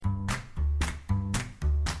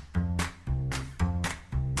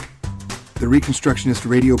the Reconstructionist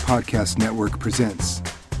Radio Podcast Network presents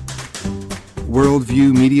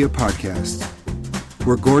Worldview Media Podcast,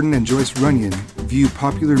 where Gordon and Joyce Runyon view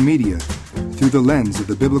popular media through the lens of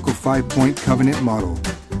the biblical five-point covenant model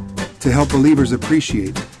to help believers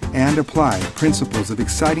appreciate and apply principles of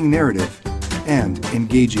exciting narrative and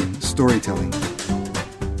engaging storytelling.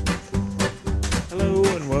 Hello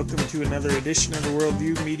and welcome to another edition of the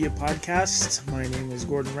Worldview Media Podcast. My name is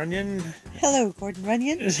Gordon Runyon. Hello, Gordon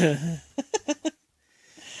Runyon.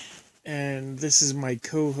 And this is my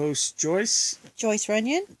co-host Joyce. Joyce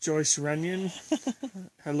Runyon. Joyce Runyon.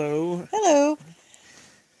 Hello. Hello.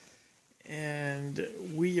 And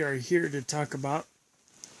we are here to talk about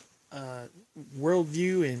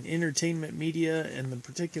worldview and entertainment media, and the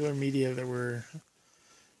particular media that we're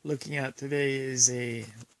looking at today is a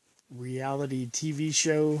reality TV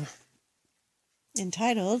show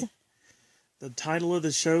Entitled, the title of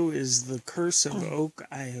the show is The Curse of Oak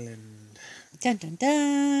Island. Dun Dun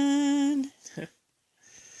Dun.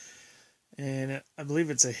 And I believe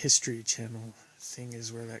it's a History Channel thing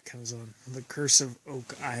is where that comes on. The Curse of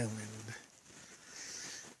Oak Island.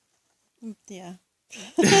 Yeah.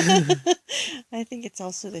 I think it's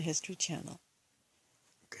also the History Channel.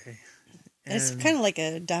 Okay. It's kind of like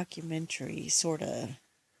a documentary sort of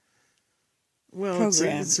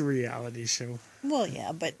program. It's a reality show. Well,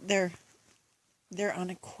 yeah, but they're on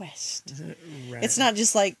a quest. Right. It's not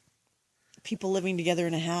just like people living together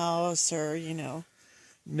in a house or,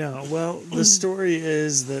 No, well, the story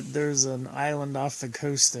is that there's an island off the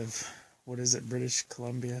coast of, what is it, British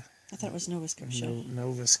Columbia? I thought it was Nova Scotia.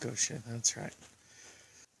 Nova Scotia, that's right.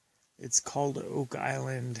 It's called Oak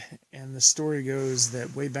Island, and the story goes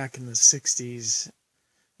that way back in the 60s,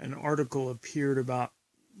 an article appeared about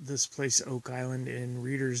this place, Oak Island, in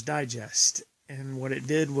Reader's Digest. And what it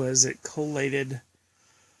did was it collated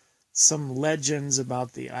some legends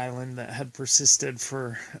about the island that had persisted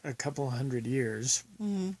for a couple hundred years.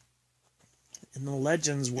 Mm-hmm. And the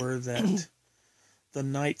legends were that the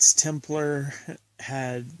Knights Templar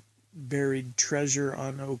had buried treasure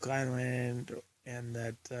on Oak Island, and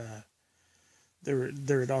that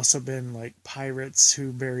there had also been like pirates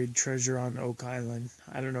who buried treasure on Oak Island.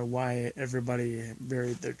 I don't know why everybody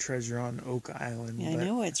buried their treasure on Oak Island. Yeah, I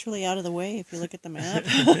know. It's really out of the way if you look at the map.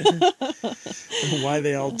 Why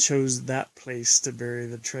they all chose that place to bury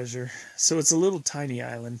the treasure. So it's a little tiny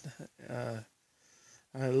island.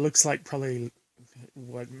 It looks like probably,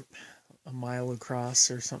 a mile across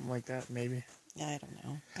or something like that, maybe. Yeah, I don't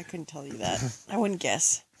know. I couldn't tell you that. I wouldn't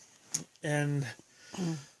guess. And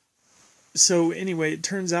so anyway, it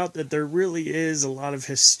turns out that there really is a lot of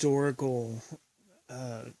historical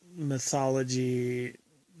mythology,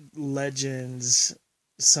 legends,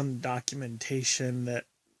 some documentation that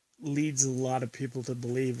leads a lot of people to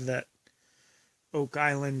believe that Oak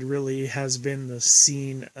Island really has been the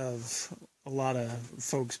scene of a lot of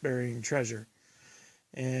folks burying treasure.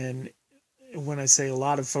 And when I say a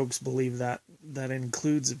lot of folks believe that, that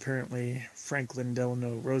includes apparently Franklin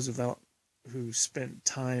Delano Roosevelt, who spent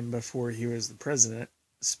time before he was the president,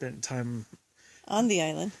 spent time on the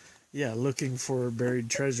island. Yeah, looking for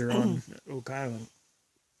buried treasure on Oak Island.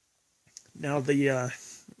 Now, the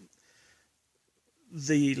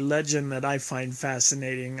legend that I find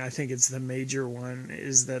fascinating, I think it's the major one,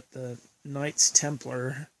 is that the Knights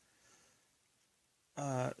Templar,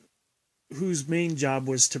 whose main job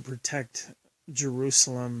was to protect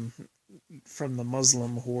Jerusalem from the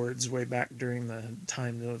Muslim hordes way back during the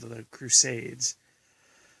time of the Crusades,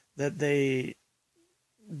 that they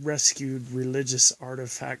rescued religious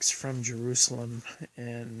artifacts from Jerusalem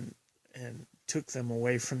and took them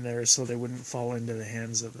away from there so they wouldn't fall into the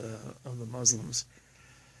hands of the Muslims.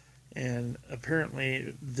 And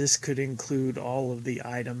apparently this could include all of the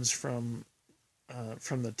items from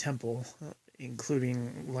the temple,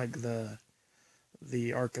 including like the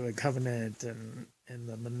Ark of the Covenant and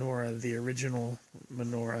the menorah, the original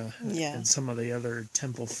menorah, and some of the other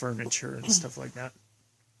temple furniture and stuff like that.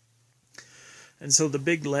 And so the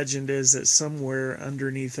big legend is that somewhere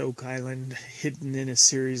underneath Oak Island, hidden in a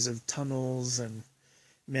series of tunnels and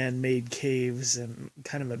man-made caves and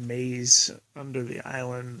kind of a maze under the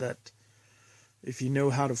island, that if you know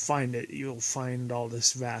how to find it, you'll find all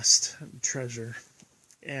this vast treasure.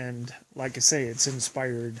 And like I say, it's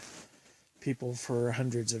inspired people for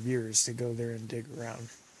hundreds of years to go there and dig around.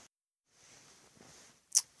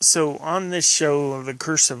 So on this show, The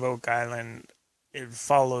Curse of Oak Island, it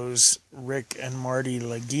follows Rick and Marty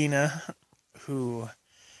Lagina, who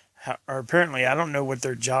are apparently, I don't know what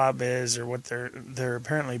their job is or what they're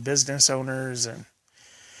apparently business owners and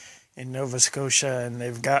in Nova Scotia, and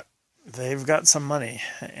they've got some money,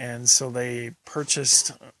 and so they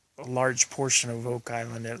purchased a large portion of Oak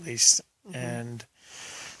Island at least, and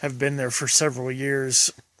have been there for several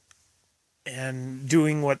years and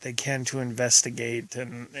doing what they can to investigate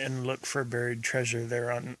and look for buried treasure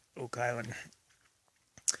there on Oak Island.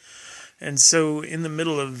 And so in the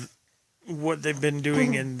middle of what they've been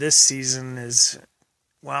doing in this season is,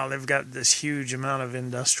 wow, they've got this huge amount of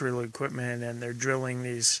industrial equipment, and they're drilling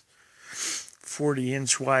these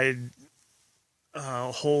 40-inch wide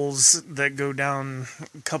holes that go down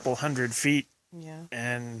a couple 100 feet. Yeah.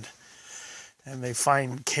 And they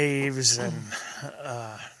find caves and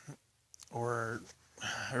or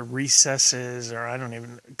recesses, or I don't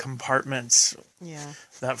even, compartments Yeah.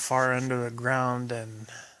 that far under the ground, and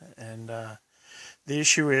the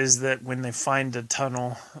issue is that when they find a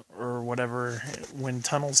tunnel or whatever, when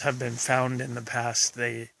tunnels have been found in the past,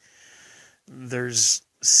 there's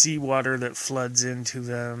seawater that floods into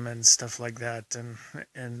them and stuff like that,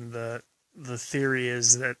 and the theory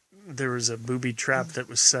is that there was a booby trap that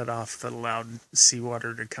was set off that allowed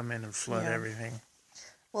seawater to come in and flood everything.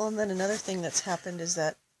 Well, and then another thing that's happened is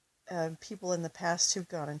that people in the past who've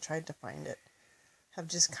gone and tried to find it have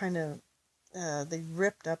just kind of they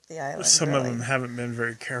ripped up the island. Some of them haven't been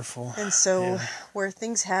very careful. And so where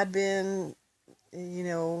things had been,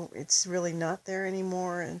 it's really not there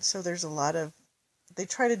anymore. And so there's a lot of, they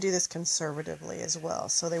try to do this conservatively as well.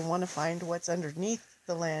 So they want to find what's underneath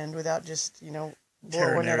the land without just,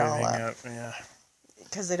 blowing it all up. Yeah.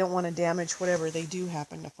 Because they don't want to damage whatever they do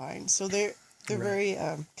happen to find. So they're very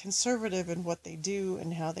conservative in what they do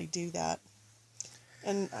and how they do that.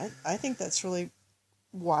 And I think that's really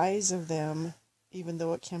wise of them, even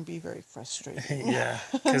though it can be very frustrating. Yeah,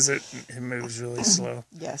 because it moves really slow.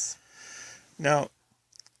 Yes. Now,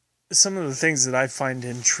 some of the things that I find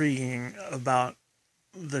intriguing about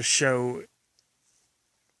the show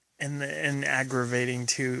and aggravating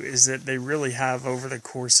too is that they really have, over the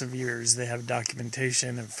course of years, they have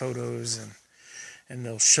documentation and photos, and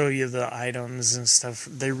they'll show you the items and stuff.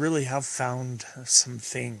 They really have found some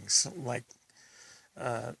things like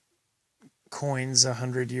coins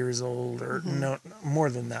 100 years old, or no, more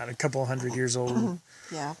than that, a couple 100 years old.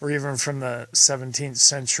 Yeah. Or even from the 17th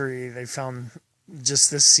century. They found,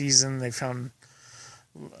 just this season, they found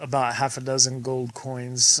about half a dozen gold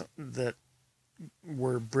coins that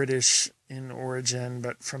were British in origin,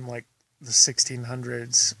 but from like the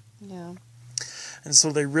 1600s. Yeah. And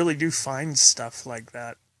so they really do find stuff like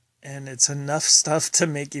that. And it's enough stuff to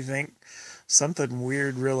make you think something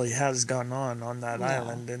weird really has gone on that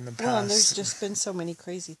island in the past. Well, and there's just been so many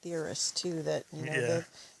crazy theorists, too, that, the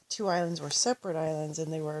two islands were separate islands,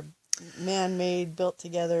 and they were man-made, built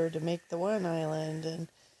together to make the one island, and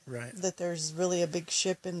that there's really a big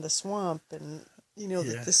ship in the swamp, and,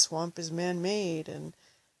 that the swamp is man-made, and,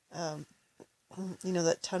 that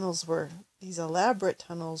these elaborate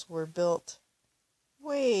tunnels were built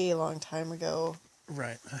way long time ago.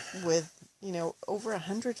 Right. With, over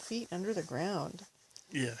 100 feet under the ground.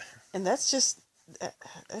 Yeah. And that's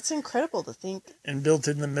incredible to think. And built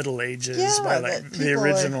in the Middle Ages by the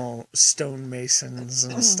original stonemasons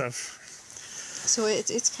and stuff. So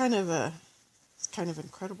it's kind of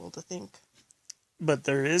incredible to think. But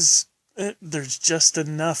there's just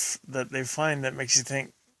enough that they find that makes you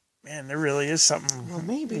think, man, there really is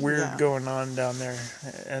something weird going on down there.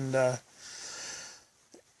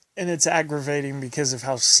 And it's aggravating because of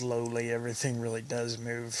how slowly everything really does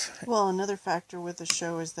move. Well, another factor with the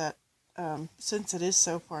show is that since it is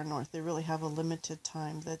so far north, they really have a limited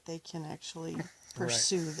time that they can actually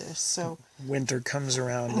pursue this. So winter comes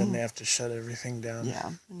around and they have to shut everything down.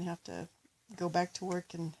 Yeah, and they have to go back to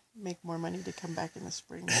work and make more money to come back in the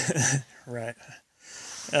spring. Right.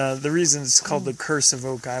 The reason it's called the Curse of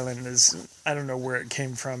Oak Island is, I don't know where it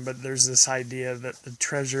came from, but there's this idea that the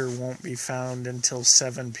treasure won't be found until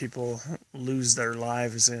 7 people lose their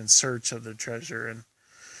lives in search of the treasure,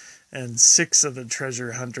 and 6 of the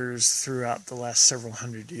treasure hunters throughout the last several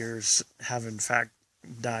hundred years have in fact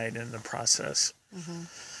died in the process.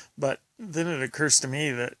 But then it occurs to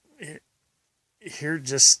me that here,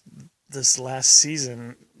 just this last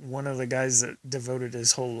season, one of the guys that devoted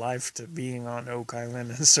his whole life to being on Oak Island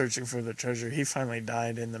and searching for the treasure, he finally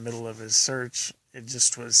died in the middle of his search. It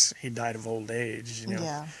just was, he died of old age,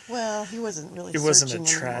 Yeah. Well, he wasn't really It wasn't a searching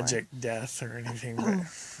tragic death or anything. But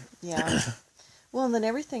yeah. Well, and then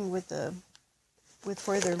everything with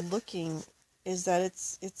where they're looking is that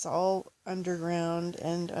it's all underground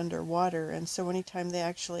and underwater, and so anytime they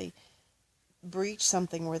actually breach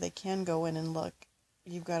something where they can go in and look,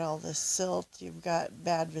 you've got all this silt, you've got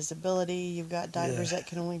bad visibility, you've got divers that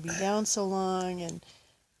can only be down so long,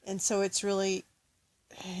 and so it's really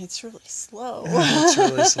slow. It's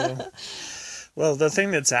really slow. Well, the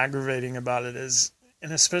thing that's aggravating about it is,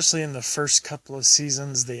 and especially in the first couple of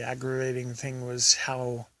seasons, the aggravating thing was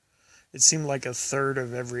how it seemed like a third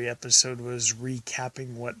of every episode was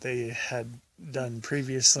recapping what they had done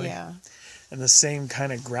previously. Yeah. And the same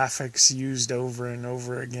kind of graphics used over and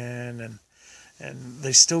over again, and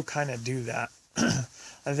they still kind of do that.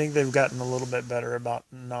 I think they've gotten a little bit better about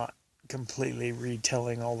not completely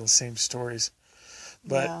retelling all the same stories.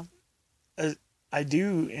 But I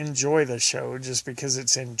do enjoy the show just because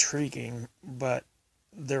it's intriguing, but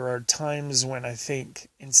there are times when I think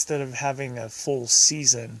instead of having a full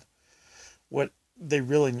season, what they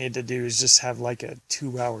really need to do is just have like a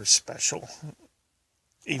 2-hour special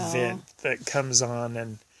event that comes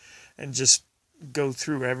on and just go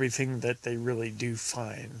through everything that they really do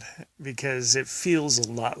find, because it feels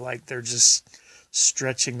a lot like they're just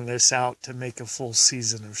stretching this out to make a full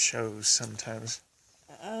season of shows sometimes.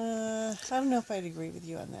 I don't know if I'd agree with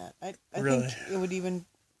you on that. I Really? think it would even,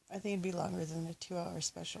 I think it'd be longer than a 2-hour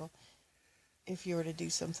special if you were to do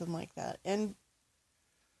something like that. And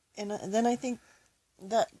then I think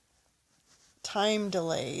that time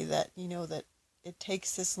delay that, that it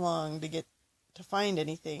takes this long to get to find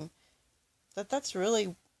anything, that's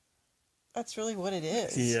really what it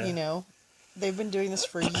is. Yeah. They've been doing this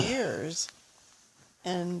for years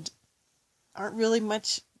and aren't really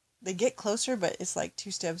much. They get closer, but it's like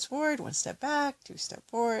 2 steps forward, 1 step back, 2 step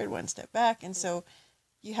forward, 1 step back. And so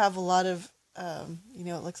you have a lot of,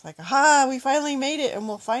 it looks like, aha, we finally made it and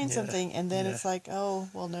we'll find something. And then it's like, oh,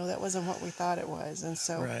 well, no, that wasn't what we thought it was. And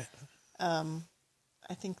so Right.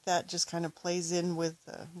 I think that just kind of plays in with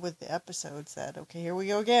the episodes that, okay, here we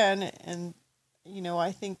go again. And,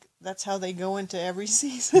 I think that's how they go into every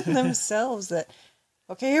season themselves, that,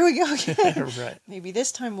 okay, here we go again. Right. Maybe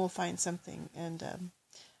this time we'll find something. And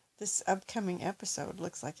this upcoming episode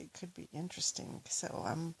looks like it could be interesting. So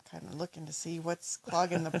I'm kind of looking to see what's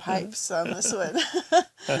clogging the pipes on this one.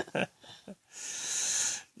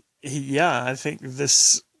 Yeah, I think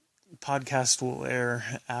this podcast will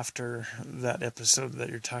air after that episode that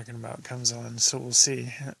you're talking about comes on, so we'll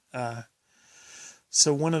see.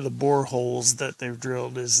 So one of the boreholes that they've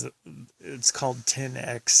drilled it's called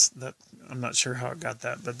 10X. That I'm not sure how it got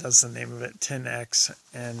that, but that's the name of it, 10X.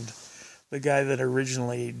 And the guy that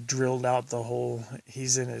originally drilled out the hole,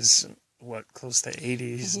 he's in his close to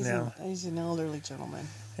 80s now. He's an elderly gentleman.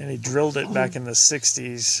 And he drilled it back in the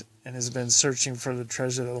 60s and has been searching for the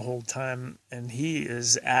treasure the whole time. And he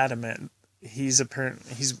is adamant. He's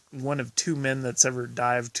one of 2 men that's ever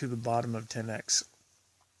dived to the bottom of 10X.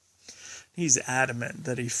 He's adamant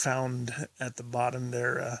that he found at the bottom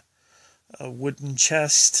there a wooden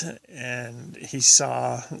chest, and he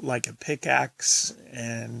saw like a pickaxe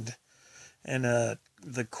and the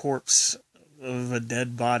corpse of a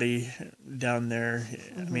dead body down there.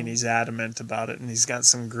 I mean, he's adamant about it, and he's got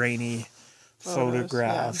some grainy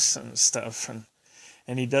photographs and stuff,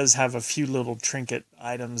 and he does have a few little trinket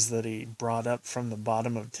items that he brought up from the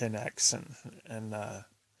bottom of 10X and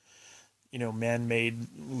man-made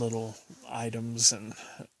little items and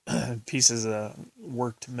pieces of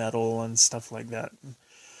worked metal and stuff like that.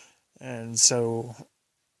 And so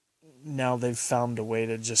now they've found a way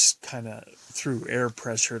to just kind of, through air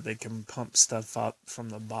pressure, they can pump stuff up from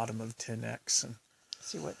the bottom of 10X and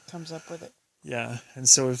see what comes up with it. Yeah, and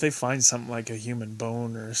so if they find something like a human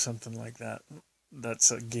bone or something like that,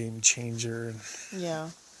 that's a game changer. Yeah.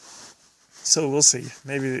 So we'll see.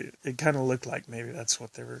 Maybe it kind of looked like maybe that's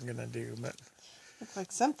what they were going to do, but looked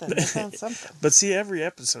like something. They found something. But see, every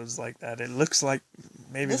episode's like that. It looks like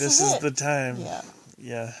maybe this is the time. Yeah.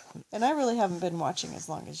 Yeah. And I really haven't been watching as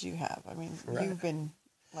long as you have. I mean, Right. You've been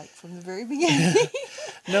like from the very beginning.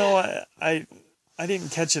 No, I didn't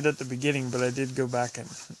catch it at the beginning, but I did go back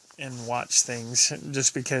and watch things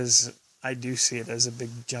just because I do see it as a big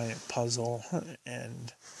giant puzzle,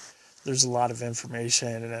 and there's a lot of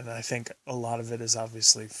information, and I think a lot of it is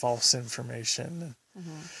obviously false information.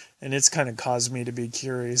 And it's kind of caused me to be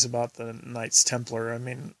curious about the Knights Templar. I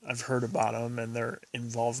mean, I've heard about them, and they're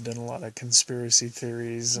involved in a lot of conspiracy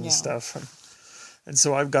theories and stuff. And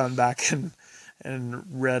so I've gone back and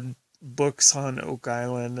read books on Oak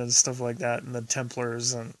Island and stuff like that, and the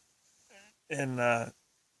Templars, and I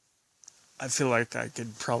feel like I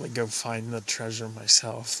could probably go find the treasure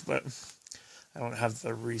myself, but I don't have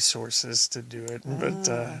the resources to do it. But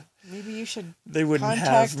maybe you should they wouldn't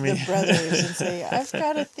contact have me. the brothers and say, I've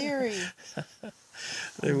got a theory.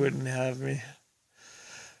 They wouldn't have me.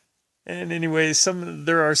 And anyway,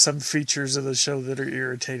 there are some features of the show that are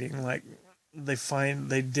irritating. Like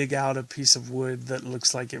they dig out a piece of wood that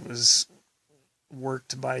looks like it was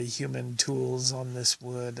worked by human tools on this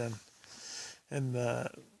wood, and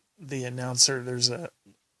the announcer, there's a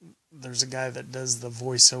guy that does the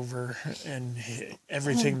voiceover, and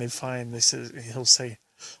everything they find, he'll say,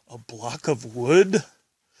 "A block of wood?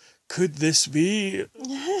 Could this be?"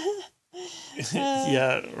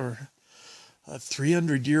 Yeah, or a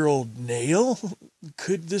 300-year-old nail?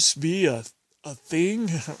 Could this be a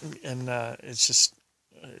thing? And it's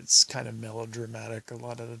kind of melodramatic a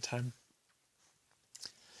lot of the time.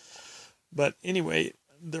 But anyway,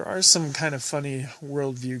 there are some kind of funny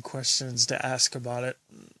worldview questions to ask about it,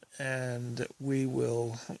 and we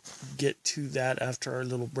will get to that after our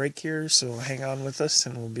little break here, so hang on with us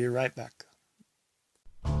and we'll be right back.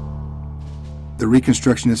 The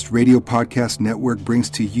Reconstructionist Radio Podcast Network brings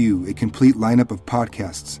to you a complete lineup of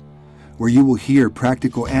podcasts where you will hear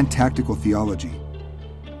practical and tactical theology.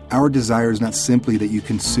 Our desire is not simply that you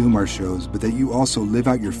consume our shows, but that you also live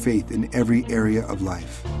out your faith in every area of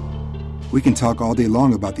life. We can talk all day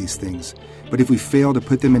long about these things, but if we fail to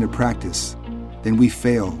put them into practice, then we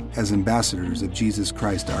fail as ambassadors of Jesus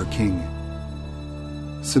Christ, our King.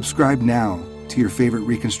 Subscribe now to your favorite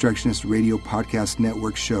Reconstructionist Radio Podcast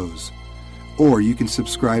Network shows, or you can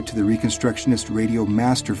subscribe to the Reconstructionist Radio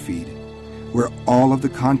Master Feed, where all of the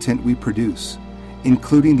content we produce,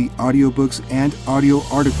 including the audiobooks and audio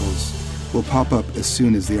articles, will pop up as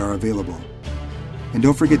soon as they are available. And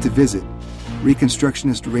don't forget to visit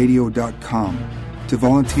ReconstructionistRadio.com to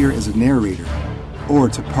volunteer as a narrator or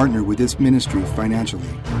to partner with this ministry financially.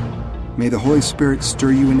 May the Holy Spirit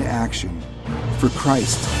stir you into action for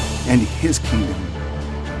Christ and His kingdom.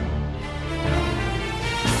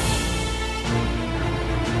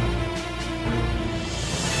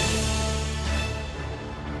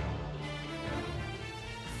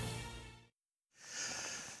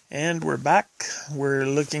 And we're back. We're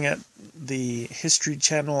looking at the History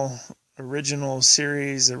Channel original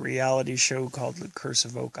series, a reality show called The Curse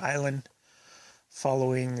of Oak Island,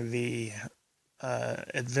 following the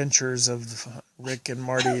adventures of Rick and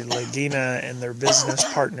Marty Lagina and their business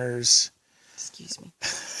partners. Excuse me.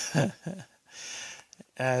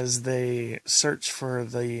 As they search for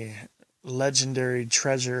the legendary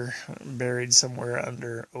treasure buried somewhere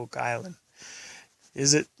under Oak Island.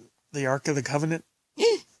 Is it the Ark of the Covenant?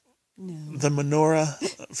 No. The menorah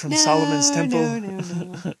from Solomon's Temple?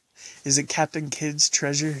 No. Is it Captain Kidd's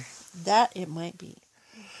treasure? That it might be.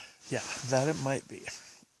 Yeah, that it might be.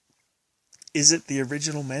 Is it the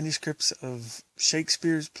original manuscripts of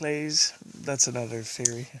Shakespeare's plays? That's another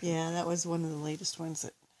theory. Yeah, that was one of the latest ones.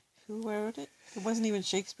 Who wrote it? It wasn't even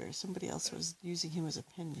Shakespeare. Somebody else was using him as a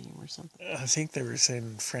pen name or something. I think they were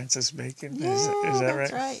saying Francis Bacon. Yeah, is that right?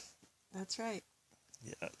 That's right. That's right.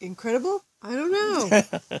 Yeah. Incredible? I don't know.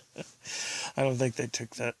 I don't think they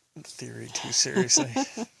took that theory too seriously.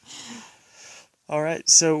 All right,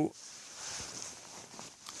 so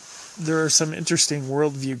there are some interesting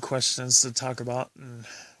worldview questions to talk about, and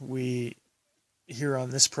we, here on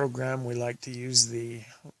this program, we like to use the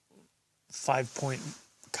 5-point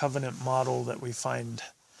covenant model that we find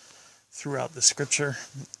throughout the scripture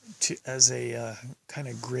as a kind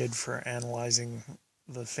of grid for analyzing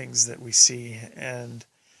the things that we see. And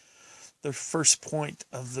the first point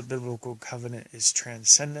of the biblical covenant is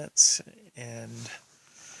transcendence. And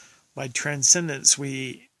by transcendence,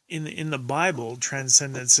 in the Bible,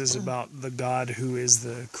 transcendence is about the God who is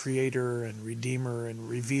the creator and redeemer and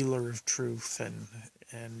revealer of truth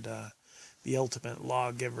and the ultimate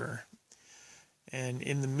lawgiver. And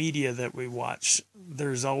in the media that we watch,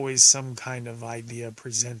 there's always some kind of idea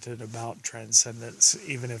presented about transcendence,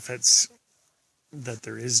 even if it's that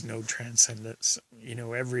there is no transcendence. You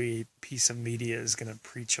know, every piece of media is going to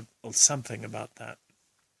preach something about that.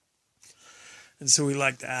 And so we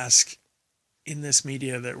like to ask, in this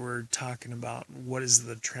media that we're talking about, what is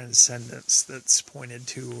the transcendence that's pointed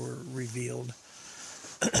to or revealed?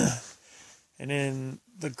 And in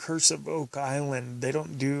The Curse of Oak Island,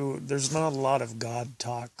 there's not a lot of God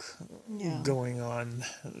talk going on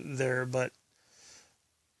there,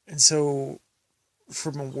 and so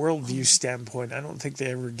from a worldview standpoint, I don't think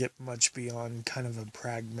they ever get much beyond kind of a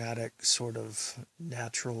pragmatic sort of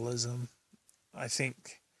naturalism. I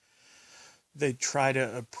think they try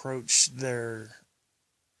to approach their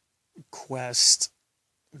quest,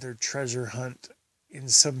 their treasure hunt, in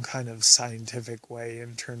some kind of scientific way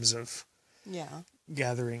in terms of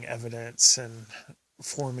gathering evidence and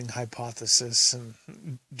forming hypothesis and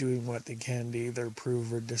doing what they can to either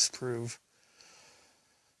prove or disprove.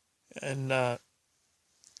 And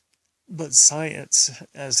but science,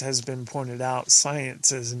 as has been pointed out,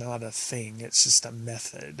 science is not a thing; it's just a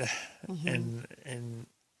method. Mm-hmm.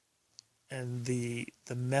 And the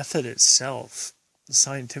method itself, the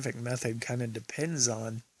scientific method, kind of depends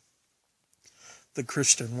on the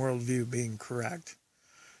Christian worldview being correct.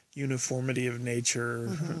 Uniformity of nature,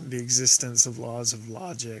 the existence of laws of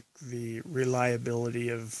logic, the reliability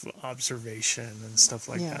of observation and stuff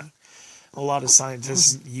like that. A lot of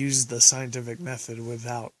scientists use the scientific method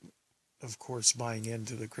without, of course, buying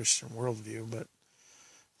into the Christian worldview, but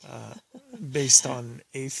based on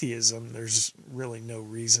atheism, there's really no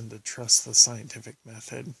reason to trust the scientific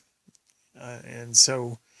method. And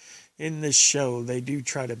so in this show, they do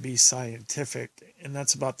try to be scientific, and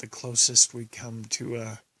that's about the closest we come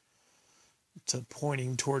to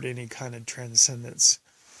pointing toward any kind of transcendence.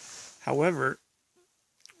 However,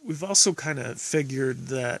 we've also kind of figured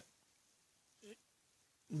that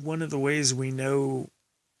one of the ways we know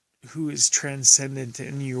who is transcendent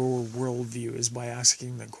in your worldview is by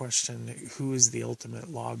asking the question, who is the ultimate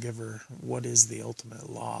lawgiver? What is the ultimate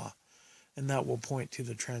law? And that will point to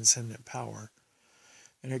the transcendent power.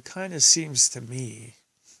 And it kind of seems to me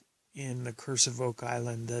in The Curse of Oak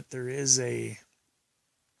Island that there's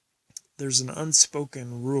an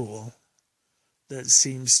unspoken rule that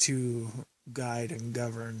seems to guide and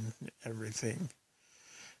govern everything.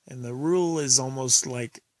 And the rule is almost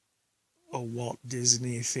like a Walt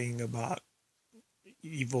Disney thing about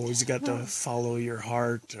you've always got to follow your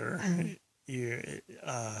heart, or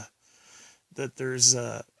that there's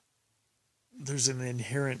an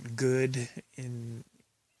inherent good in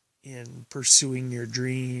pursuing your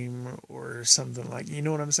dream or something like, you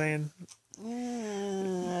know what I'm saying?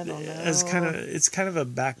 I don't know. It's kind of a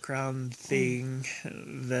background thing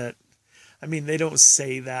that, I mean, they don't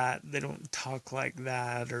say that, they don't talk like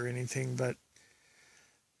that or anything, but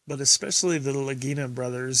especially the Lagina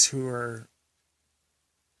brothers who are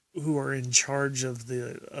in charge of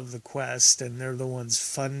the quest, and they're the ones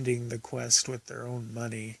funding the quest with their own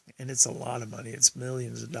money, and it's a lot of money. It's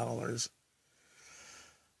millions of dollars.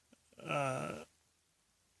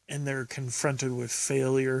 And they're confronted with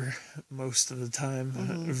failure most of the time.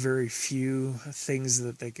 Very few things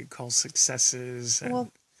that they could call successes.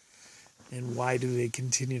 And why do they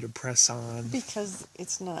continue to press on? Because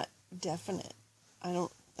it's not definite. I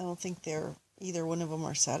don't think either one of them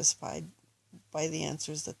are satisfied by the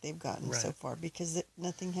answers that they've gotten so far, because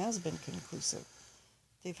nothing has been conclusive.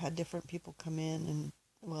 They've had different people come in and,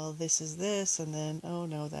 well, this is this, and then, oh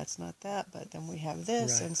no, that's not that, but then we have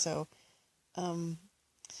this. And so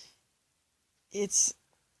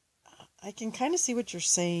I can kind of see what you're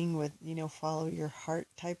saying with, follow your heart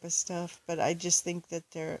type of stuff, but I just think that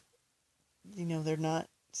it's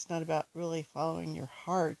not about really following your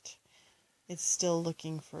heart. It's still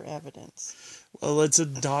looking for evidence. Well, it's a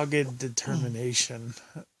dogged determination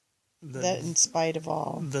that in spite of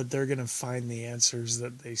all, that they're going to find the answers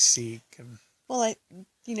that they seek. And well,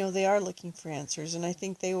 they are looking for answers, and I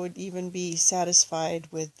think they would even be satisfied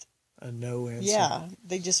with a no answer. Yeah,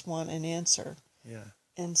 they just want an answer. Yeah.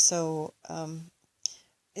 And so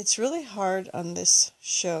it's really hard on this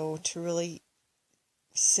show to really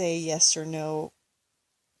say yes or no.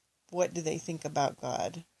 What do they think about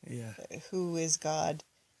God? Yeah. Who is God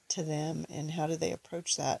to them, and how do they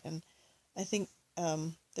approach that? And I think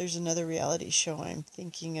there's another reality show I'm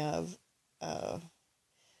thinking of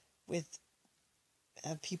with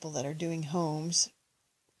people that are doing homes,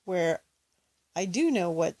 where I do know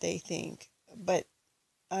what they think, but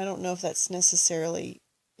I don't know if that's necessarily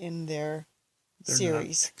in their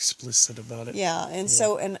series. Not explicit about it. Yeah, and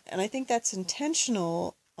so and I think that's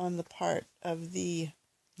intentional on the part of the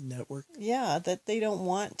network. Yeah, that they don't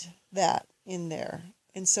want that in there.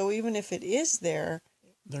 And so even if it is there,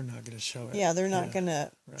 they're not going to show it. Yeah, they're not going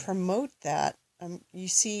to promote that. You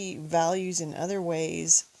see values in other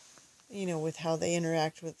ways, with how they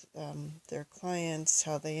interact with their clients,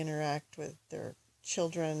 how they interact with their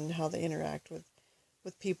children, how they interact with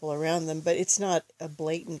people around them, but it's not a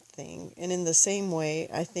blatant thing. And in the same way,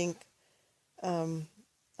 I think on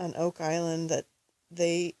Oak Island that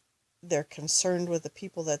they're concerned with the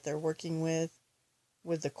people that they're working with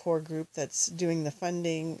the core group that's doing the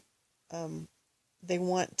funding. They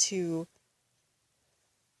want to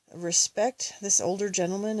respect this older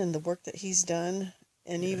gentleman and the work that he's done.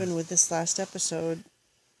 And even with this last episode,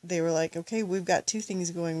 they were like, okay, we've got two things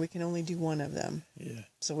going. We can only do one of them. Yeah.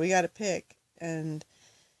 So we got to pick. And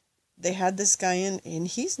they had this guy in, and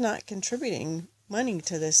he's not contributing money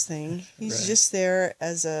to this thing. He's just there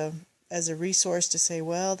as a resource to say,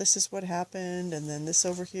 well, this is what happened, and then this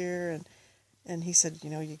over here, and he said,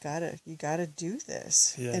 you gotta do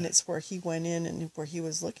this. Yeah. And it's where he went in and where he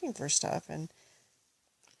was looking for stuff, and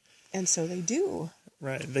so they do.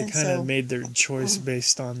 Right. They kind of made their choice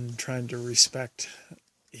based on trying to respect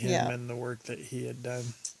him and the work that he had done.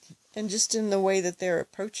 And just in the way that they're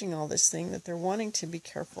approaching all this thing, that they're wanting to be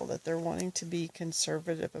careful, that they're wanting to be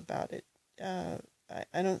conservative about it.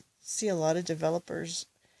 I don't see a lot of developers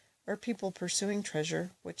or people pursuing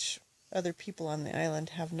treasure, which other people on the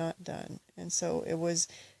island have not done. And so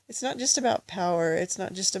it's not just about power. It's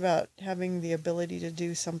not just about having the ability to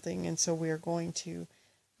do something. And so we are going to,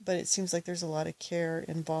 but it seems like there's a lot of care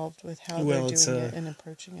involved with how they're doing it and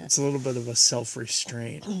approaching it. It's a little bit of a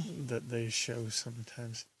self-restraint that they show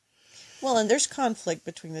sometimes. Well, and there's conflict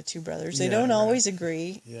between the two brothers. They don't always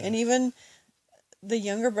agree. Yeah. And even the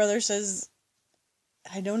younger brother says,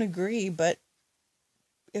 I don't agree, but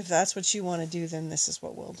if that's what you want to do, then this is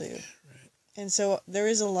what we'll do. Right. And so there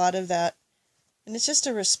is a lot of that. And it's just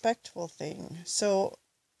a respectful thing. So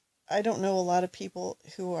I don't know a lot of people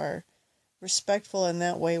who are respectful in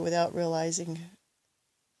that way without realizing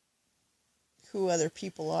who other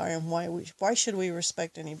people are and why should we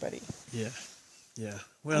respect anybody. Yeah.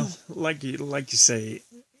 Well, like you say,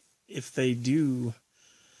 if they do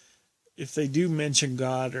mention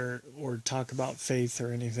God or talk about faith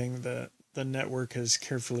or anything, the network has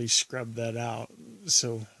carefully scrubbed that out,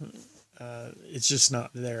 so it's just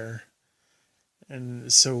not there.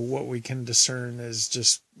 And so what we can discern is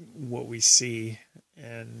just what we see.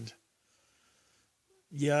 And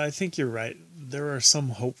yeah, I think you're right. There are some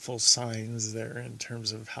hopeful signs there in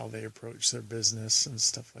terms of how they approach their business and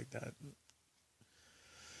stuff like that.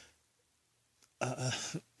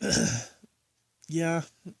 Yeah.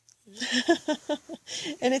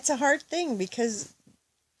 And it's a hard thing because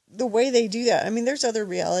the way they do that, I mean, there's other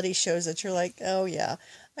reality shows that you're like, oh yeah,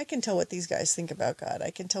 I can tell what these guys think about God. I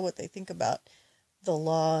can tell what they think about the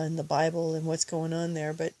law and the Bible and what's going on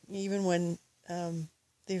there. But even when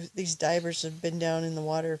these divers have been down in the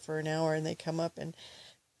water for an hour and they come up and,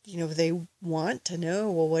 they want to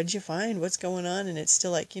know, well, what'd you find? What's going on? And it's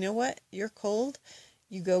still like, you know what? You're cold.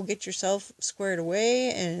 You go get yourself squared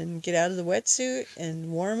away and get out of the wetsuit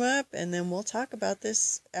and warm up, and then we'll talk about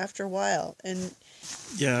this after a while. And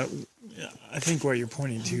yeah, I think what you're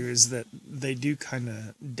pointing to is that they do kind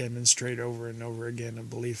of demonstrate over and over again a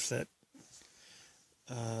belief that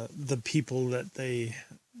the people that they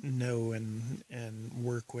know and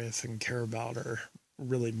work with and care about are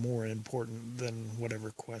really more important than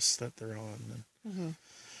whatever quest that they're on. Mm-hmm.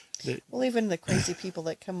 Well, even the crazy people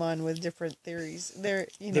that come on with different theories, they're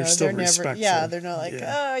still never, respectful. They're not like,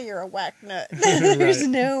 oh, you're a whack nut. There's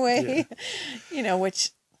no way,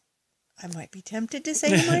 which I might be tempted to say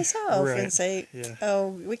to myself and say, oh,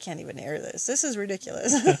 we can't even air this. This is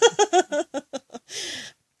ridiculous.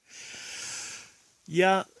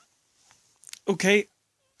 Yeah. Okay.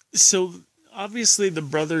 So obviously the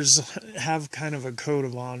brothers have kind of a code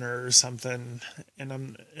of honor or something,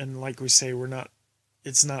 and like we say,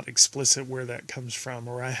 it's not explicit where that comes from,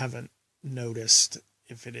 or I haven't noticed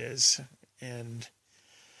if it is. And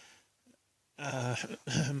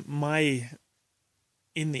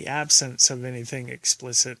in the absence of anything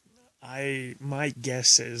explicit, my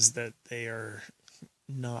guess is that they are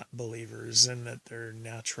not believers and that they're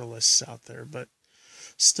naturalists out there, but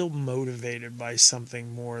still motivated by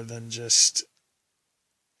something more than just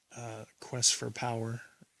quest for power.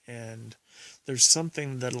 And there's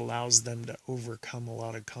something that allows them to overcome a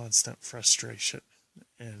lot of constant frustration,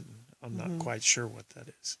 and I'm not quite sure what that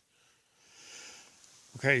is.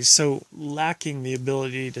 Okay, so lacking the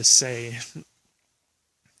ability to say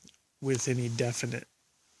with any definite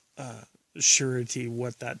surety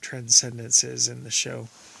what that transcendence is in the show,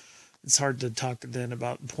 it's hard to talk then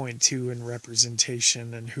about point 2 and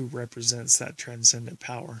representation and who represents that transcendent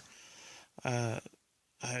power.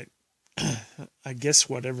 I guess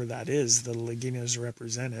whatever that is, the Leginas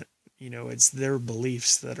represent it. It's their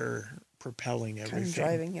beliefs that are propelling everything. Kind of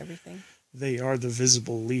driving everything. They are the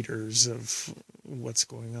visible leaders of what's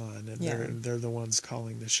going on, and they're the ones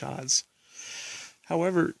calling the shots.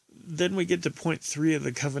 However, then we get to point 3 of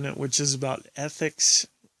the covenant, which is about ethics,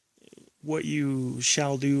 what you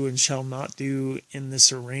shall do and shall not do in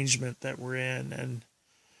this arrangement that we're in. And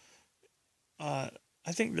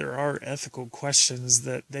I think there are ethical questions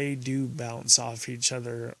that they do bounce off each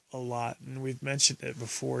other a lot. And we've mentioned it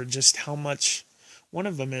before, just how much, one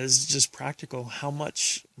of them is just practical. How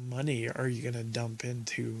much money are you going to dump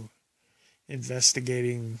into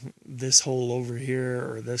investigating this hole over here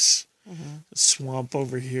or this swamp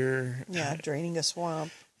over here? Yeah, draining a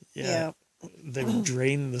swamp. Yeah. They've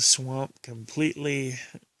drained the swamp completely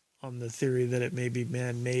on the theory that it may be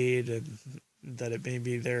man-made and that it may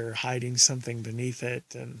be they're hiding something beneath it,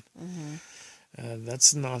 and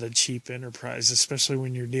that's not a cheap enterprise, especially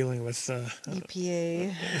when you're dealing with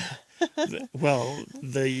EPA.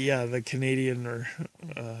 the Canadian or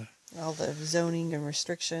all the zoning and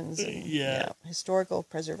restrictions and Yeah. historical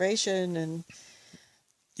preservation and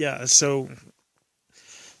Yeah, so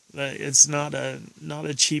it's not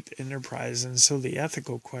a cheap enterprise, and so the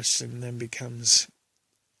ethical question then becomes,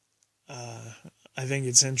 I think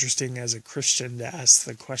it's interesting as a Christian to ask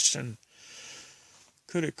the question,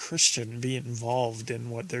 could a Christian be involved in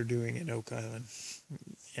what they're doing in Oak Island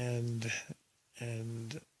and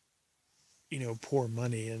pour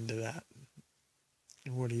money into that?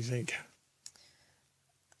 What do you think?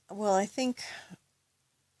 well, I think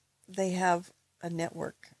they have a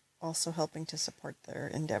network also helping to support their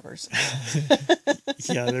endeavors.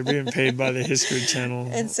 Yeah, they're being paid by the History Channel.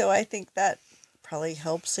 And so I think that probably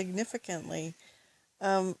helps significantly.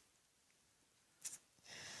 A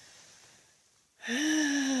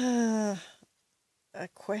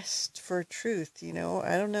quest for truth,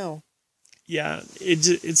 I don't know. Yeah,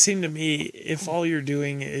 it seemed to me, if all you're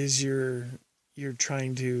doing is you're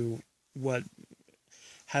trying to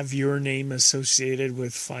have your name associated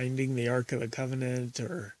with finding the Ark of the Covenant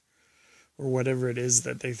or whatever it is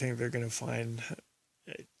that they think they're going to find,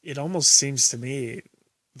 it almost seems to me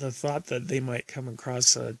the thought that they might come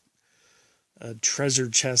across a treasure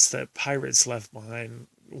chest that pirates left behind.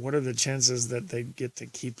 What are the chances that they get to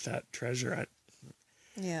keep that treasure?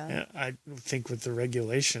 I think with the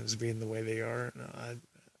regulations being the way they are,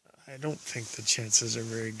 I don't think the chances are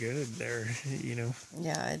very good there,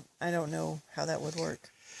 Yeah, I don't know how that would work,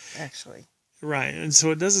 actually. Right, and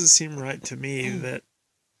so it doesn't seem right to me that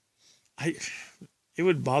it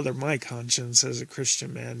would bother my conscience as a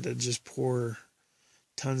Christian man to just pour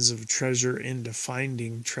tons of treasure into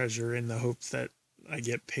finding treasure in the hope that I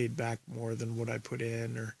get paid back more than what I put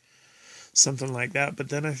in or something like that. But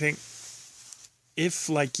then I think, if,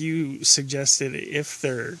 like you suggested, if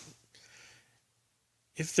they're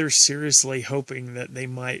seriously hoping that they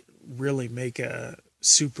might really make a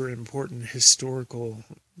super important historical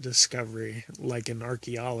discovery, like an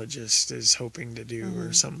archaeologist is hoping to do,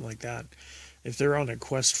 or something like that, if they're on a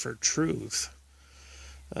quest for truth,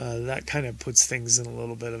 that kind of puts things in a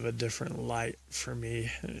little bit of a different light for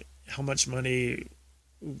me. How much money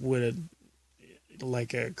would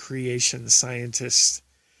a creation scientist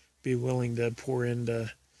be willing to pour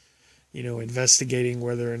into, investigating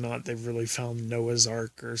whether or not they've really found Noah's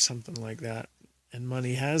Ark or something like that? And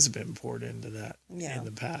money has been poured into that in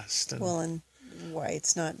the past. And why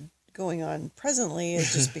it's not going on presently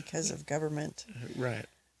is just because of government right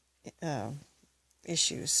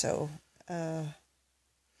issues. So,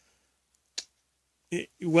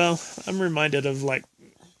 well, I'm reminded of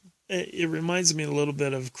it reminds me a little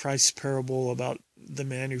bit of Christ's parable about the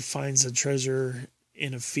man who finds a treasure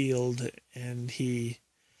in a field and he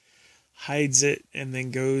hides it and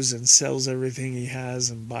then goes and sells everything he has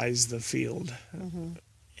and buys the field.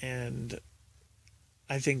 And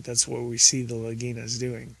I think that's what we see the Laginas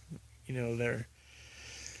doing. They're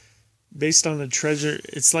based on a treasure.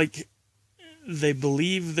 It's like they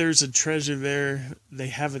believe there's a treasure there. They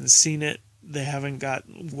haven't seen it. They haven't got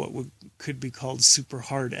what could be called super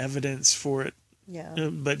hard evidence for it. Yeah.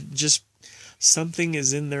 But just something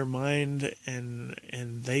is in their mind and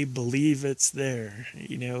they believe it's there,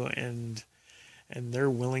 and they're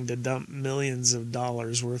willing to dump millions of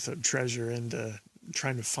dollars worth of treasure into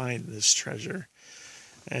trying to find this treasure.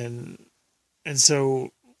 And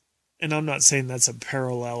so, and I'm not saying that's a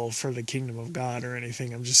parallel for the kingdom of God or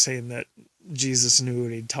anything. I'm just saying that Jesus knew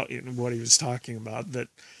what he was talking about, that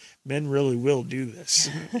men really will do this,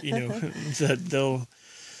 that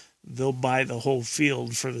they'll buy the whole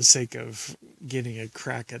field for the sake of getting a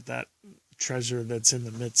crack at that treasure that's in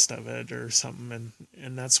the midst of it or something.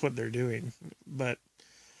 And that's what they're doing. But,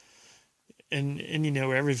 and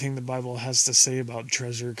everything the Bible has to say about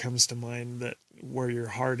treasure comes to mind, that where your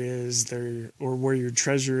heart is there, or where your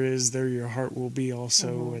treasure is, there your heart will be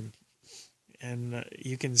also. And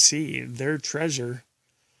you can see their treasure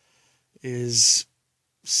is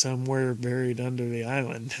somewhere buried under the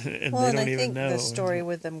island, and they don't even know. The story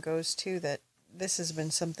with them goes too that this has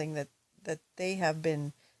been something that they have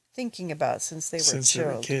been thinking about since they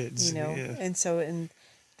were kids, Yeah. And so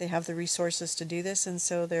they have the resources to do this, and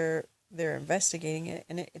so they're investigating it,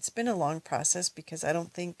 and it's been a long process, because I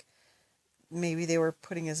don't think maybe they were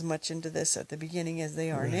putting as much into this at the beginning as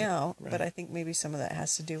they are now. Right. But I think maybe some of that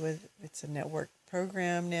has to do with it's a network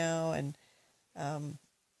program now, and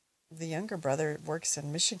the younger brother works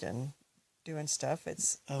in Michigan doing stuff.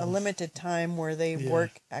 It's a limited time where they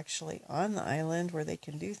work actually on the island where they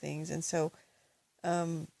can do things. And so,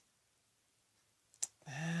 I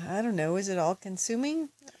don't know, is it all consuming?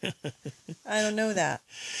 I don't know that.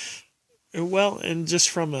 Well, and just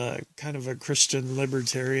from a kind of a Christian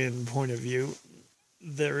libertarian point of view,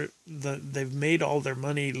 they've made all their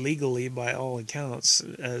money legally by all accounts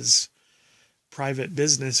as private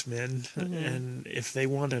businessmen, and if they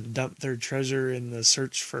want to dump their treasure in the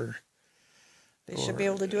search for, they should be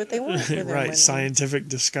able to do what they want with their right, money. scientific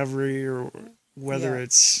discovery, or whether Yeah.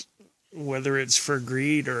 it's for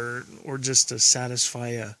greed or just to satisfy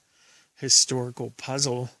a historical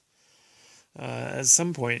puzzle. At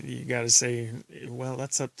some point, you got to say, well,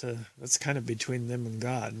 that's kind of between them and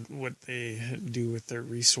God, what they do with their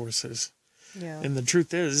resources. Yeah. And the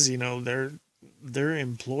truth is, they're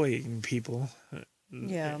employing people,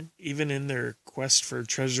 Yeah. even in their quest for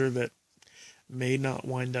treasure that may not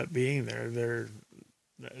wind up being there.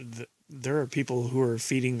 There are people who are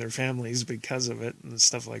feeding their families because of it and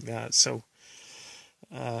stuff like that. So,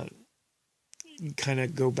 kind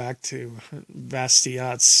of go back to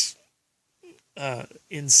Bastiat's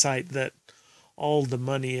insight that all the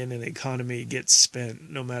money in an economy gets spent,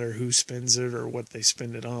 no matter who spends it or what they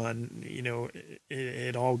spend it on.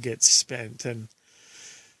 It all gets spent, and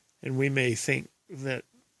we may think that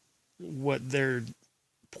what they're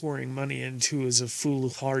pouring money into is a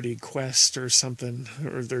foolhardy quest or something,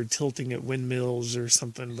 or they're tilting at windmills or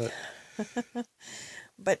something, but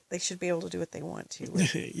but they should be able to do what they want to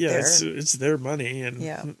with yeah, it's their money, and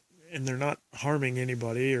Yeah. and they're not harming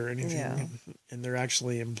anybody or anything, Yeah. and they're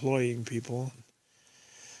actually employing people.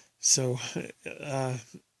 So,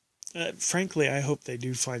 frankly, I hope they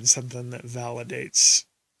do find something that validates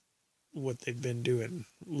what they've been doing.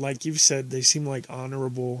 Like you've said, they seem like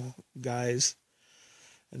honorable guys,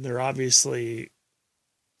 and they're obviously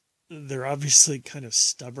kind of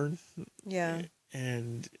stubborn, Yeah.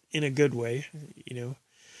 and in a good way.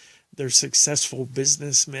 They're successful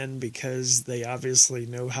businessmen because they obviously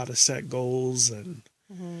know how to set goals and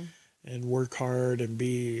work hard and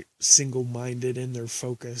be single-minded in their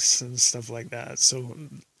focus and stuff like that. So,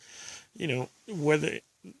 whether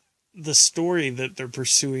the story that they're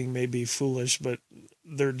pursuing may be foolish, but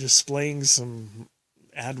they're displaying some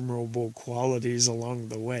admirable qualities along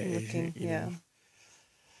the way. Yeah.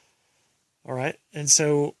 All right. And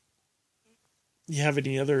so, you have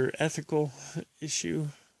any other ethical issue?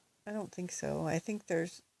 I don't think so. I think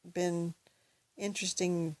there's been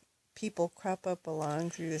interesting people crop up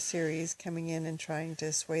along through the series, coming in and trying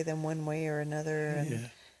to sway them one way or another,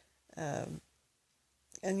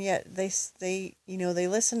 and yet they they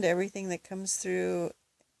listen to everything that comes through,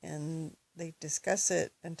 and they discuss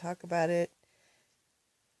it and talk about it.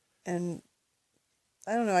 And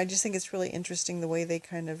I don't know. I just think it's really interesting the way they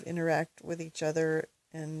kind of interact with each other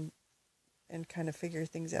and kind of figure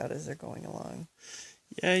things out as they're going along.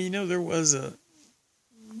 Yeah, there was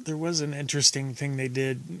an interesting thing they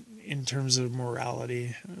did in terms of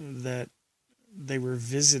morality, that they were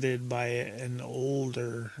visited by an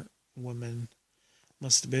older woman,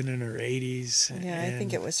 must have been in her 80s. Yeah, I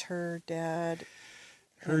think it was her dad.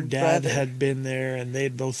 Her dad had been there, and they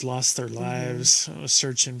had both lost their lives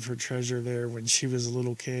searching for treasure there when she was a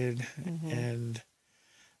little kid. And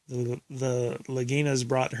the Laginas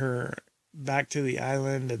brought her back to the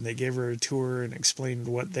island, and they gave her a tour and explained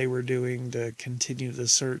what they were doing to continue the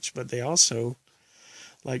search. But they also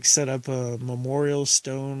set up a memorial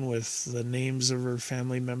stone with the names of her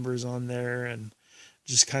family members on there, and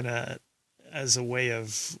just kind of as a way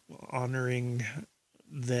of honoring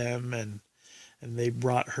them, and they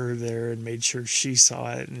brought her there and made sure she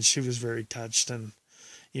saw it, and she was very touched, and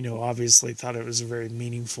obviously thought it was a very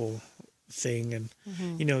meaningful thing, and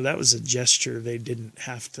that was a gesture they didn't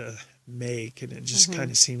have to make, and it just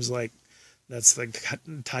kind of seems like that's the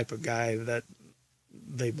type of guy that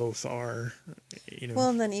they both are. Well,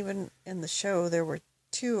 and then even in the show there were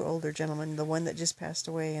two older gentlemen, the one that just passed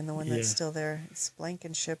away and the one that's still there. It's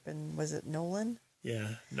Blankenship, and was it Nolan?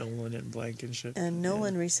 Yeah, Nolan and Blankenship. And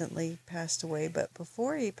Nolan recently passed away, but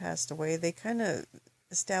before he passed away, they kind of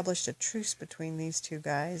established a truce between these two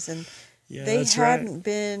guys, and they hadn't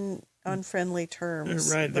been on friendly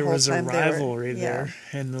terms. Right, there was a rivalry there,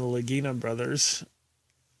 and the Lagina brothers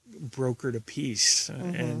brokered a peace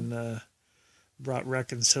and brought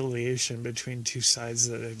reconciliation between two sides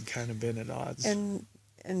that had kind of been at odds.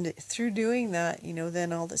 And through doing that,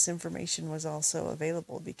 then all this information was also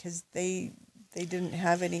available, because they didn't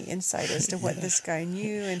have any insight as to what this guy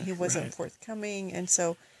knew, and he wasn't forthcoming, and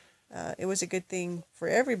so it was a good thing for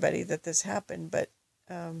everybody that this happened. But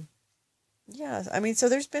so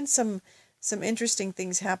there's been some interesting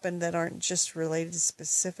things happen that aren't just related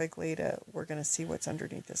specifically to we're going to see what's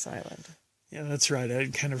underneath this island. Yeah, that's right.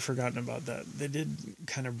 I'd kind of forgotten about that. They did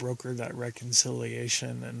kind of broker that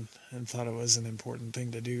reconciliation and thought it was an important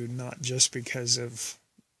thing to do, not just because of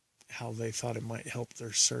how they thought it might help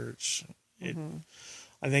their search.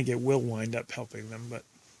 I think it will wind up helping them, but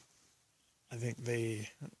I think they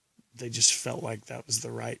just felt like that was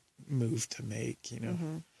the right move to make, you know.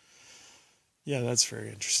 Mm-hmm. Yeah, that's very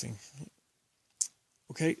interesting.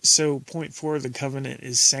 Okay, so point 4 of the covenant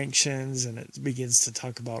is sanctions, and it begins to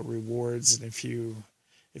talk about rewards. And if you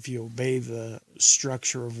obey the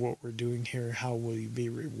structure of what we're doing here, how will you be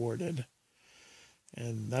rewarded?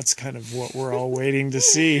 And that's kind of what we're all waiting to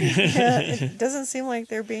see. Yeah, it doesn't seem like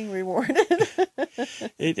they're being rewarded.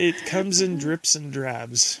 It comes in drips and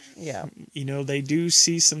drabs. Yeah. You know, they do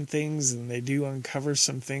see some things, and they do uncover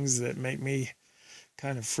some things that make me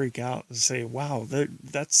kind of freak out and say, wow,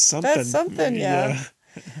 that's something. That's something, yeah.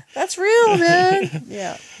 That's real, man.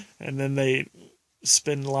 Yeah. And then they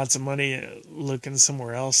spend lots of money looking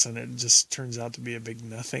somewhere else, and it just turns out to be a big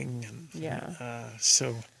nothing. And yeah.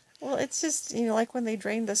 So. Well, it's just, you know, like when they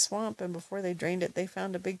drained the swamp, and before they drained it, they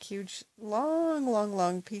found a big, huge,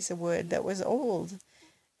 long piece of wood that was old.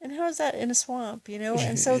 And how is that in a swamp, you know?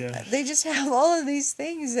 And so Yeah. they just have all of these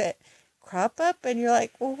things that crop up, and you're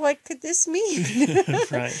like, well, what could this mean?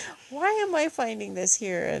 Right. Why am I finding this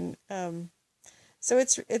here? And so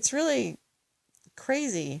it's really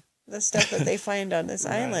crazy, the stuff that they find on this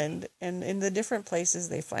Right. island, and in the different places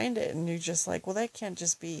they find it, and you're just like, well, that can't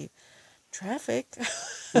just be traffic.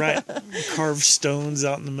 Right. Carved stones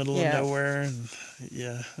out in the middle Yeah. of nowhere, and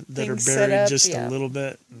that Things are set buried up, just yeah. a little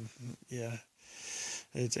bit. And, yeah.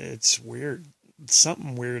 It's weird.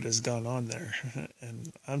 Something weird has gone on there,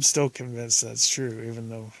 and I'm still convinced that's true, even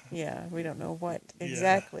though. Yeah, we don't know what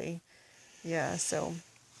exactly. Yeah, so.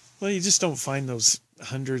 Well, you just don't find those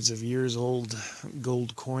hundreds of years old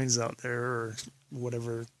gold coins out there, or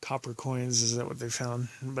whatever, copper coins. Is that what they found?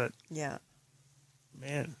 But Yeah.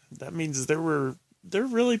 man, that means there were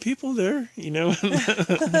really people there, you know.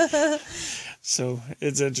 So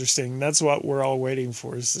it's interesting. That's what we're all waiting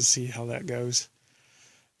for, is to see how that goes.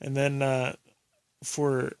 And then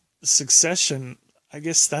for succession, I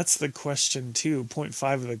guess that's the question too. Point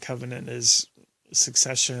 5 of the covenant is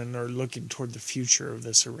succession, or looking toward the future of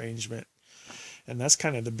this arrangement. And that's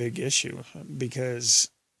kind of the big issue, because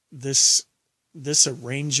this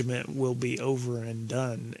arrangement will be over and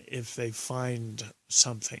done if they find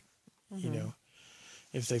something, you know,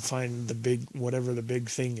 if they find whatever the big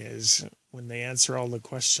thing is. When they answer all the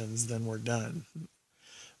questions, then we're done.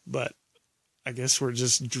 But I guess we're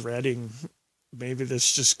just dreading, maybe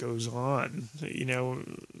this just goes on, you know.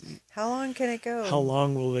 How long can it go? How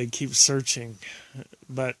long will they keep searching?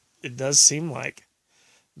 But it does seem like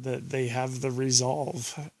that they have the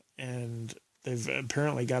resolve, and they've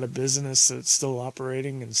apparently got a business that's still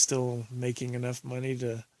operating and still making enough money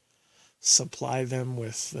to supply them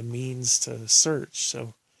with the means to search.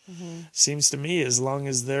 So seems to me, as long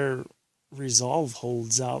as their resolve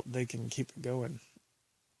holds out, they can keep it going.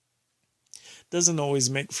 Doesn't always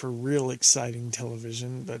make for real exciting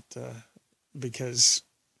television, but because,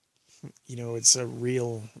 you know, it's a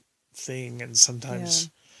real thing, and sometimes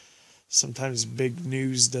big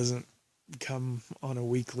news doesn't come on a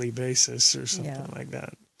weekly basis or something like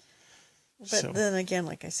that. But then again,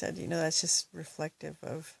 like I said, you know, that's just reflective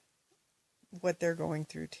of what they're going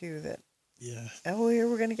through too. That here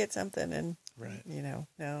we're gonna get something, and you know,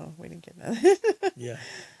 no, we didn't get nothing.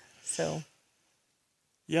 So.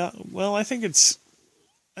 Yeah, well, I think it's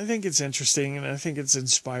interesting, and I think it's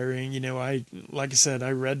inspiring. You know, like I said,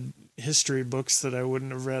 I read history books that I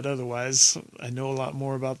wouldn't have read otherwise. I know a lot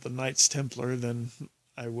more about the Knights Templar than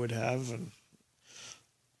I would have, and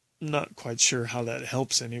I'm not quite sure how that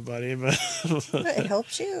helps anybody, but it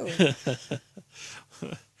helps you.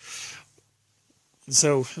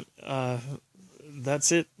 So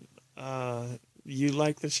that's it. You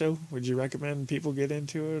like the show? Would you recommend people get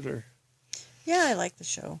into it, or? Yeah, I like the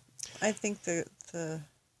show. I think the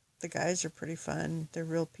guys are pretty fun. They're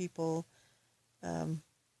real people.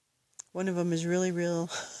 One of them is really real.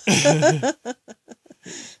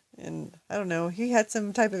 And I don't know, he had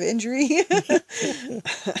some type of injury.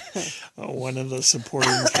 One of the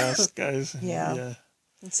supporting cast guys. Yeah.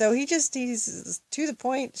 And so he's to the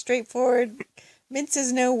point, straightforward,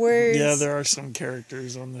 minces no words. Yeah, there are some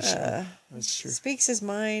characters on the show. That's true. Speaks his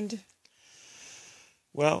mind.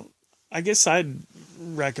 Well, I guess I'd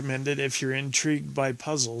recommend it if you're intrigued by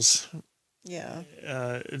puzzles. Yeah.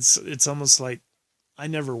 It's almost like, I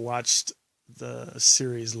never watched the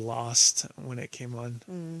series Lost when it came on.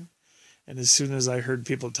 And as soon as I heard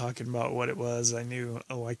people talking about what it was, I knew,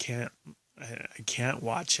 I can't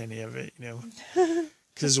watch any of it, you know.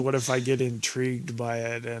 Because what if I get intrigued by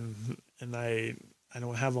it and I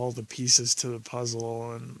don't have all the pieces to the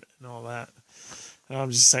puzzle and all that. And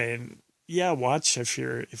I'm just saying, yeah, watch if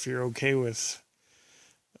you're okay with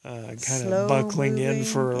kind of buckling in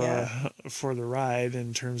for yeah. for the ride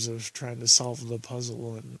in terms of trying to solve the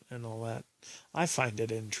puzzle and all that. I find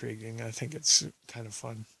it intriguing. I think it's kind of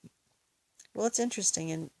fun. Well, it's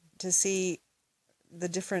interesting and to see the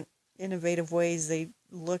different innovative ways they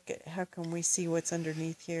look at how can we see what's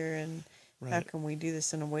underneath here and Right. how can we do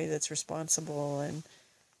this in a way that's responsible and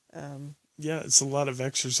yeah, it's a lot of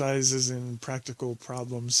exercises in practical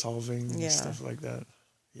problem solving and Yeah. stuff like that.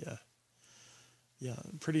 Yeah,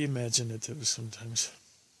 pretty imaginative sometimes.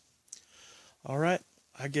 All right,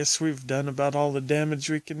 I guess we've done about all the damage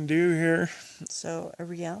we can do here. so a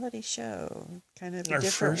reality show, kind of a Our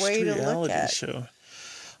different first way to look reality at. show.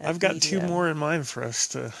 at I've got two media. more in mind for us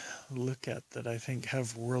to look at that I think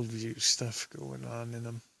have worldview stuff going on in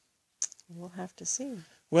them. We'll have to see.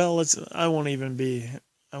 Well, I won't even be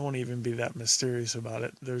that mysterious about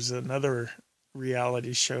it. There's another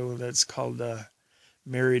reality show that's called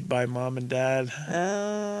Married by Mom and Dad,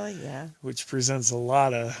 Oh, yeah. which presents a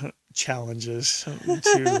lot of challenges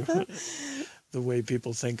to the way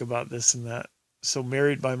people think about this and that. So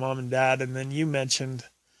Married by Mom and Dad, and then you mentioned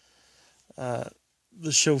the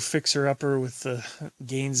show Fixer Upper with the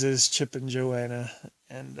Gaineses, Chip and Joanna,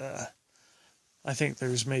 and I think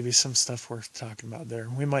there's maybe some stuff worth talking about there.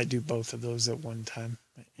 We might do both of those at one time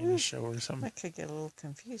in a show or something. That could get a little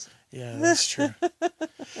confusing. Yeah, that's true.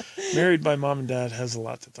 Married by Mom and Dad has a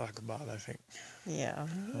lot to talk about, I think. Yeah.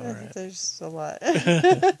 All right. There's a lot.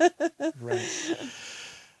 Right.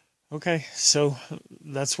 Okay, so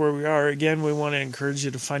that's where we are. Again, we want to encourage you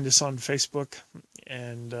to find us on Facebook.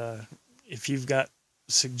 And if you've got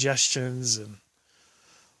suggestions and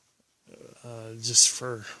just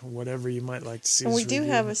for whatever you might like to see. And us we do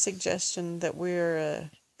review. have a suggestion that we're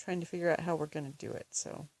trying to figure out how we're going to do it.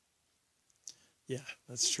 So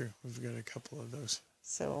that's true. We've got a couple of those.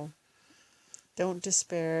 So don't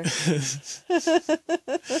despair.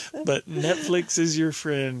 But Netflix is your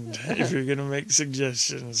friend if you're going to make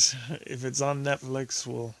suggestions. If it's on Netflix,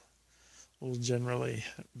 we'll generally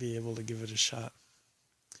be able to give it a shot.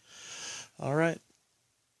 All right.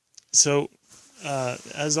 So,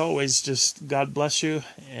 as always, just God bless you.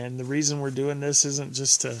 And the reason we're doing this isn't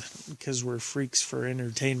just because we're freaks for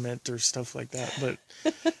entertainment or stuff like that, but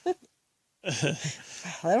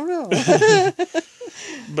I don't know.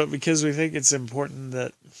 but because we think it's important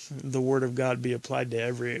that the Word of God be applied to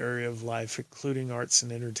every area of life, including arts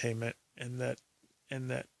and entertainment, and that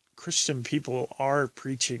Christian people are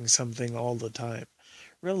preaching something all the time.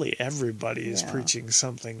 Really, everybody is preaching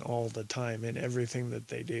something all the time in everything that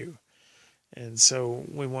they do. And so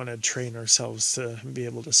we want to train ourselves to be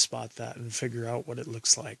able to spot that and figure out what it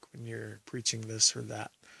looks like when you're preaching this or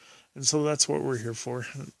that. And so that's what we're here for,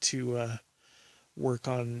 to work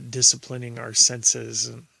on disciplining our senses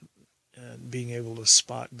and being able to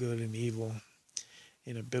spot good and evil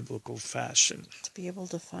in a biblical fashion. To be able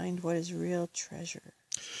to find what is real treasure.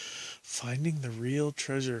 Finding the real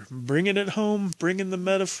treasure. Bringing it home, bringing the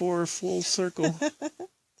metaphor full circle.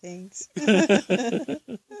 Thanks.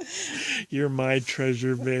 You're my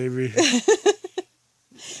treasure, baby.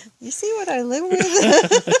 You see what I live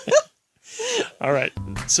with? All right.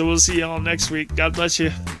 So we'll see y'all next week. God bless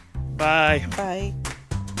you. Bye. Bye.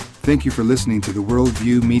 Thank you for listening to the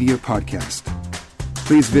Worldview Media Podcast.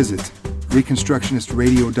 Please visit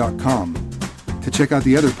reconstructionistradio.com to check out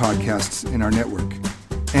the other podcasts in our network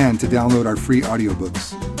and to download our free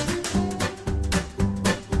audiobooks.